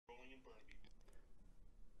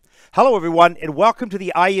Hello, everyone, and welcome to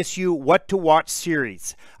the ISU What to Watch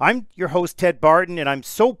series. I'm your host, Ted Barton, and I'm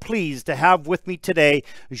so pleased to have with me today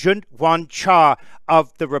Junhwan Cha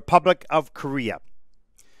of the Republic of Korea.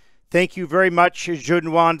 Thank you very much,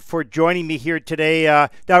 Junhwan, for joining me here today.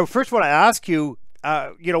 Now, first, I want to ask you,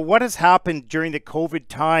 what has happened during the COVID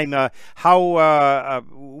time?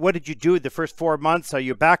 What did you do the first 4 months? Are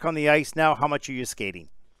you back on the ice now? How much are you skating?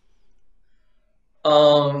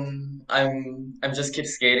 I'm just keep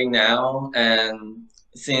skating now, and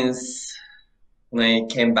since when I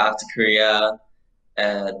came back to Korea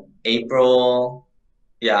at April,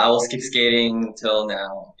 yeah, I will keep skating till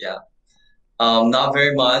now. Yeah, not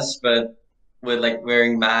very much, but with like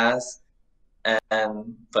wearing masks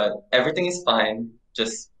and but everything is fine.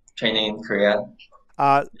 Just training in Korea.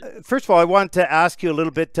 Uh, First of all, I wanted to ask you a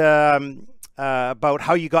little bit about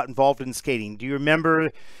how you got involved in skating. Do you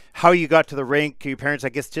remember how you got to the rink? Your parents, I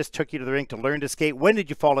guess, just took you to the rink to learn to skate. When did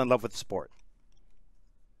you fall in love with the sport?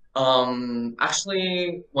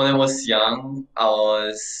 Actually, when I was young, I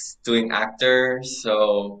was doing actor,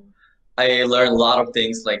 so I learned a lot of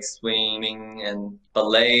things like swimming and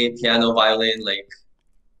ballet, piano, violin,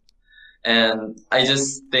 and I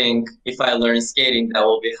just think if I learn skating, that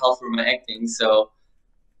will be helpful for my acting. So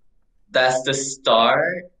that's the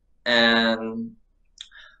start, and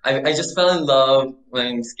I just fell in love when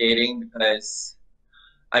I'm skating because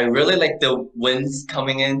I really like the winds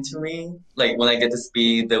coming into me. Like when I get to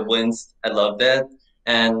speed, the winds, I love that.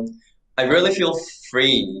 And I really feel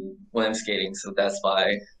free when I'm skating. So that's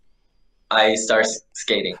why I start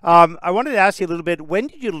skating. I wanted to ask you a little bit. When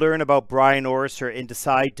did you learn about Brian Orser and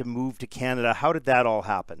decide to move to Canada? How did that all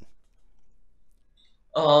happen?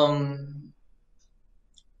 Um,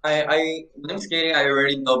 when I'm skating, I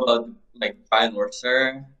already know about like Brian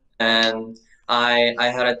Orser, and I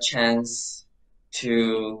had a chance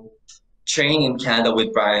to train in Canada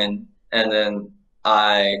with Brian, and then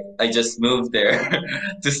I just moved there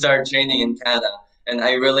to start training in Canada, and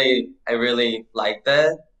I really liked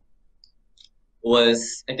that.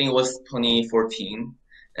 Was I think it was 2014,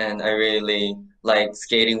 and I really like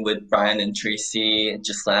skating with Brian and Tracy and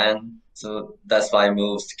Gislan, so that's why I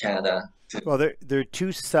moved to Canada. Well, they're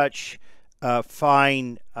two such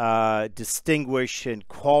fine, distinguished, and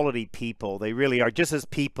quality people. They really are, just as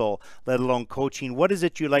people, let alone coaching. What is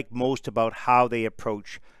it you like most about how they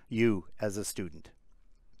approach you as a student?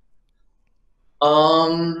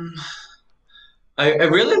 Um, I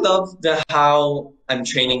really love the how I'm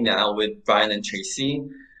training now with Brian and Tracy.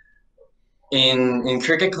 In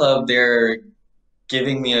cricket club, they're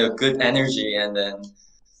giving me a good energy, and then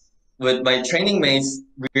with my training mates,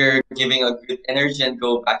 we're giving a good energy and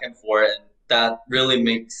go back and forth, and that really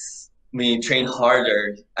makes me train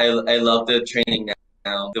harder. I love the training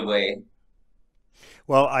now, the way.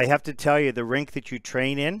 Well, I have to tell you, the rink that you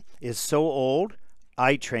train in is so old.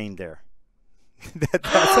 I trained there.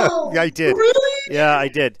 I did. Really? Yeah, I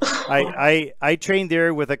did. I trained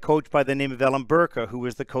there with a coach by the name of Ellen Burka, who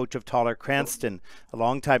was the coach of Toller Cranston a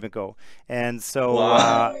long time ago. And so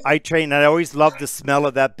Wow. I trained. And I always loved the smell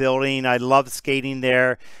of that building. I love skating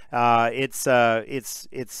there. It's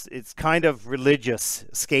kind of religious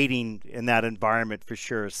skating in that environment for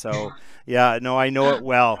sure. So yeah, no, I know it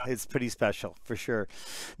well. It's pretty special for sure.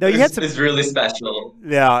 Now you had some. It's really special.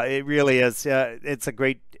 Yeah, it really is. It's a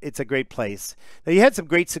great place. Now, you had some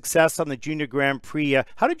great success on the Junior Grand Prix.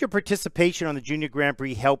 How did your participation on the Junior Grand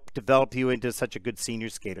Prix help develop you into such a good senior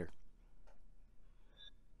skater?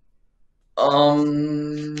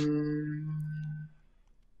 Um,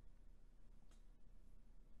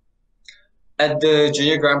 at the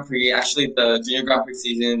Junior Grand Prix, actually, the Junior Grand Prix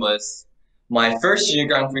season was my first Junior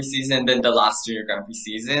Grand Prix season, then the last Junior Grand Prix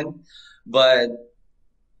season. But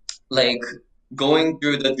like going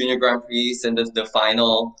through the Junior Grand Prix and the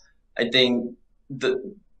final, I think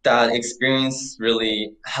that experience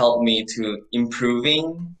really helped me to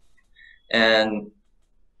improving and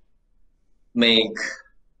make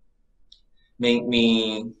make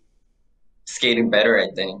me skating better,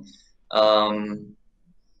 I think. Um,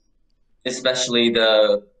 Especially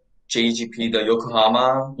the JGP, the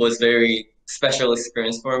Yokohama was very special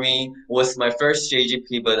experience for me. It was my first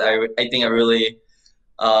JGP, but I think I really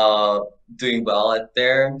uh doing well at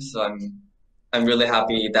there. So I'm really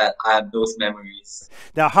happy that I have those memories.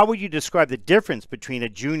 Now, how would you describe the difference between a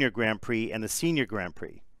Junior Grand Prix and a Senior Grand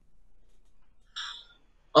Prix?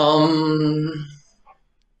 Um,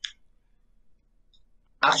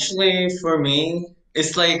 Actually, for me,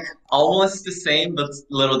 it's like almost the same, but a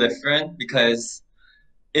little different because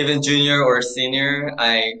even junior or senior,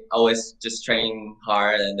 I always just train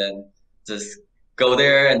hard and then just go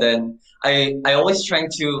there, and then I always trying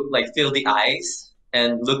to like feel the ice.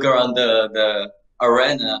 and look around the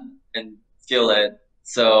arena and feel it.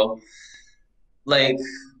 So like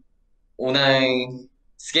when I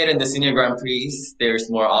skate in the senior Grand Prix, there's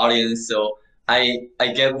more audience, so I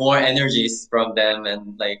get more energies from them,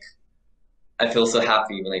 and like I feel so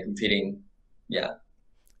happy when I'm competing. Yeah,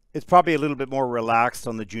 It's probably a little bit more relaxed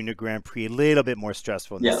on the Junior Grand Prix, a little bit more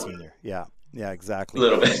stressful in the yeah, Senior. Yeah, yeah, a exactly.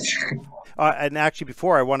 little bit. And actually,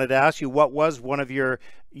 before I wanted to ask you, what was one of your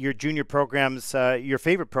junior programs, your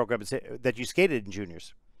favorite programs that you skated in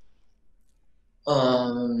juniors?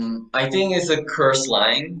 I think it's a curse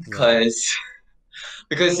line Yeah.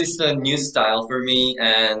 because it's a new style for me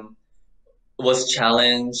and was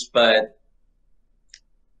challenged, but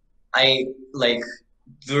I like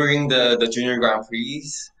during the junior Grand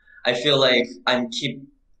Prix, I feel like I'm keep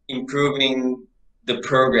improving the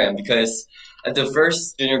program because at the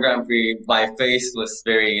first junior Grand Prix, my face was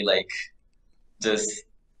very like just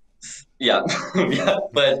yeah yeah,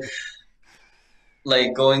 but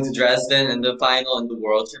like going to Dresden and the final and the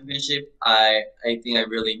World Championship, I think I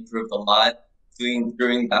really improved a lot doing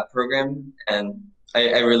during that program, and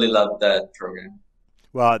I really love that program.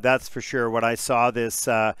 Well, that's for sure. When I saw this,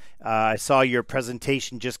 I saw your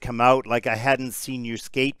presentation just come out like I hadn't seen you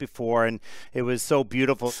skate before, and it was so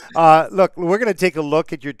beautiful. Look, we're going to take a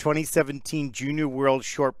look at your 2017 Junior World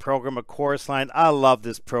Short Program, A Chorus Line. I love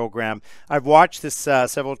this program. I've watched this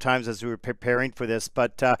several times as we were preparing for this,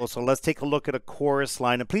 but so let's take a look at A Chorus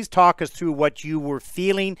Line. And please talk us through what you were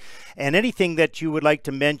feeling and anything that you would like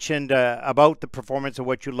to mention about the performance and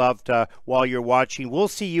what you loved while you're watching. We'll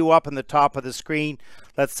see you up on the top of the screen.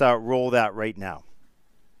 Let's roll that right now.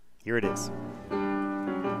 Here it is.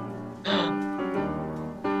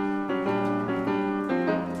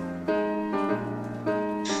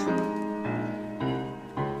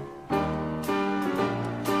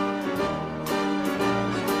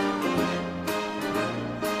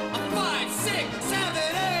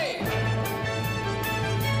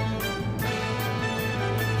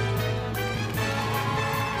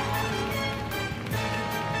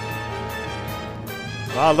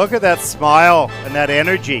 Wow, look at that smile and that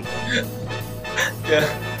energy. Yeah.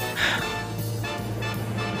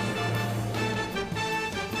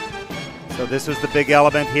 So this was the big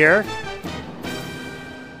element here.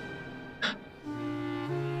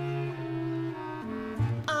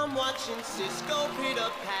 I'm watching Cisco Peter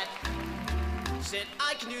Pat. Said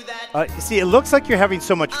I can do that. You see, it looks like you're having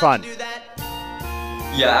so much fun.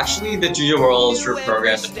 Yeah, actually, the Junior World Short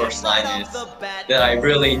Program, the first line is that I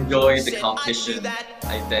really enjoyed the competition,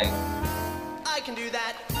 I think. I can do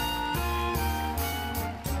that.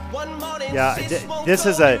 One morning, Yeah, this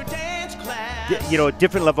is a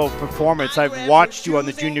different level of performance. I've watched you on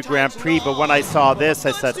the Junior Grand Prix, but when I saw this,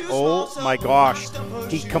 I said, oh my gosh,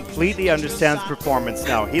 he completely understands performance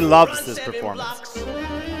now. He loves this performance.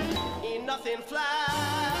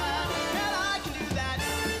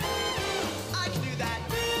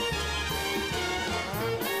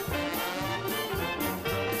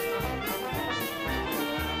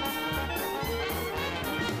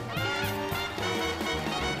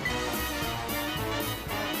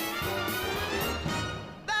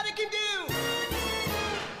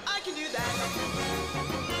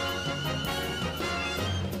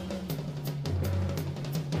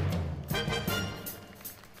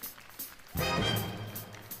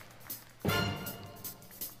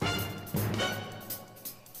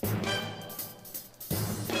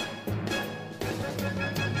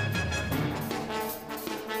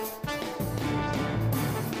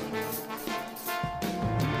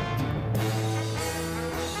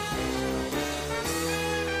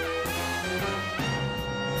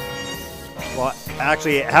 Well,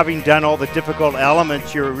 actually, having done all the difficult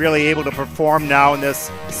elements, you're really able to perform now in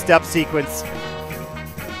this step sequence.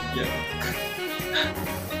 Yeah.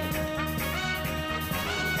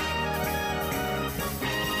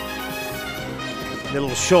 Little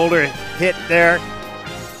shoulder hit there.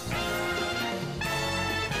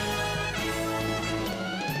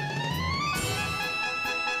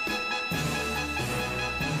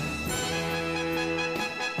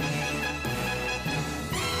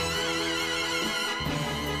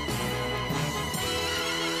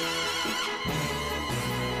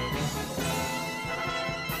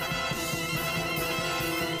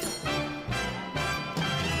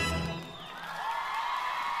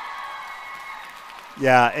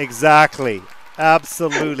 Yeah, exactly.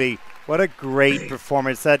 Absolutely. What a great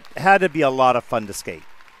performance. That had to be a lot of fun to skate.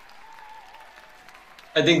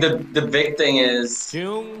 I think the big thing is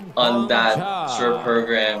on that short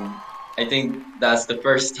program, I think that's the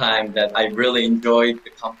first time that I really enjoyed the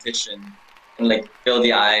competition and like feel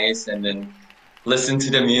the ice and then listen to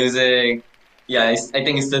the music. yeah, I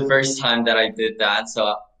think it's the first time that I did that,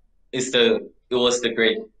 so it was the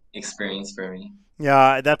great experience for me.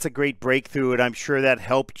 Yeah, that's a great breakthrough, and I'm sure that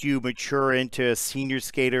helped you mature into a senior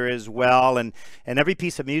skater as well. And every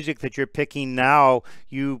piece of music that you're picking now,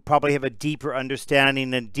 you probably have a deeper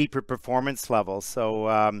understanding and deeper performance level.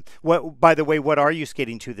 So, what? By the way, what are you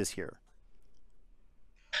skating to this year?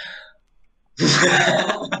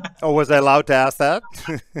 Oh, was I allowed to ask that?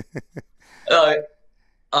 uh,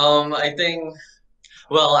 I think,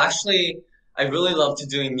 well, actually, I really love to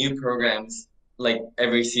doing new programs like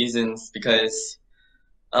every seasons because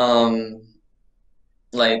um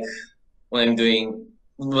like when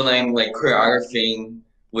I'm like choreographing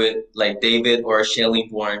with like David or Shelley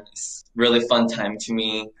Bourne, it's really fun time to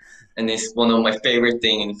me, and it's one of my favorite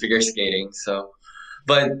thing in figure skating. So,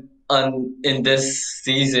 but in this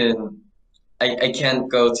season, I can't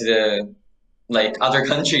go to the like other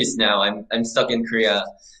countries now. I'm stuck in Korea,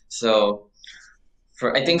 so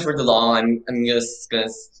for I think for the long, I'm just gonna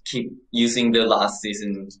keep using the last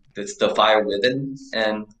season, that's the Fire Within,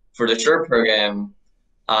 and for the short program,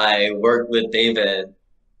 I worked with David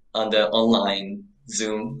on the online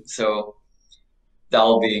Zoom, so that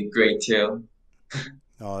will be great too.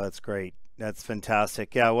 Oh, that's great. That's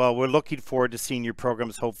fantastic. Yeah, well, we're looking forward to seeing your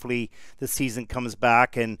programs. Hopefully, the season comes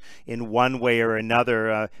back and in one way or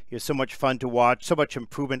another. You're so much fun to watch, so much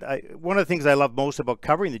improvement. One of the things I love most about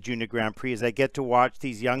covering the Junior Grand Prix is I get to watch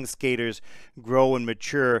these young skaters grow and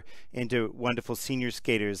mature into wonderful senior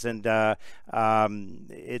skaters, and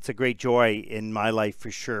it's a great joy in my life for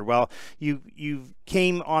sure. Well, you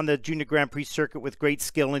came on the Junior Grand Prix circuit with great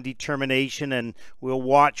skill and determination, and we'll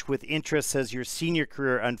watch with interest as your senior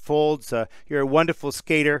career unfolds. You're a wonderful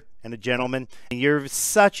skater and a gentleman. And you're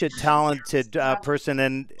such a talented person,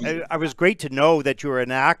 and I was great to know that you were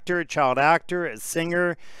an actor, a child actor, a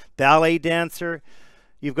singer, ballet dancer.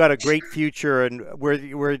 You've got a great future, and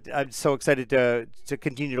I'm so excited to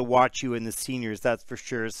continue to watch you in the seniors. That's for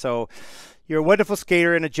sure. So, you're a wonderful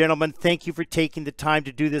skater and a gentleman. Thank you for taking the time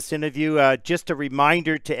to do this interview. Just a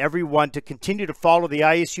reminder to everyone to continue to follow the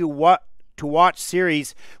ISU What to Watch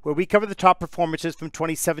series, where we cover the top performances from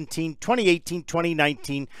 2017, 2018,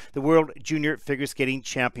 2019, the World Junior Figure Skating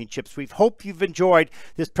Championships. We hope you've enjoyed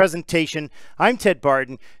this presentation. I'm Ted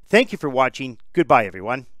Barton. Thank you for watching. Goodbye,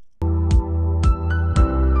 everyone.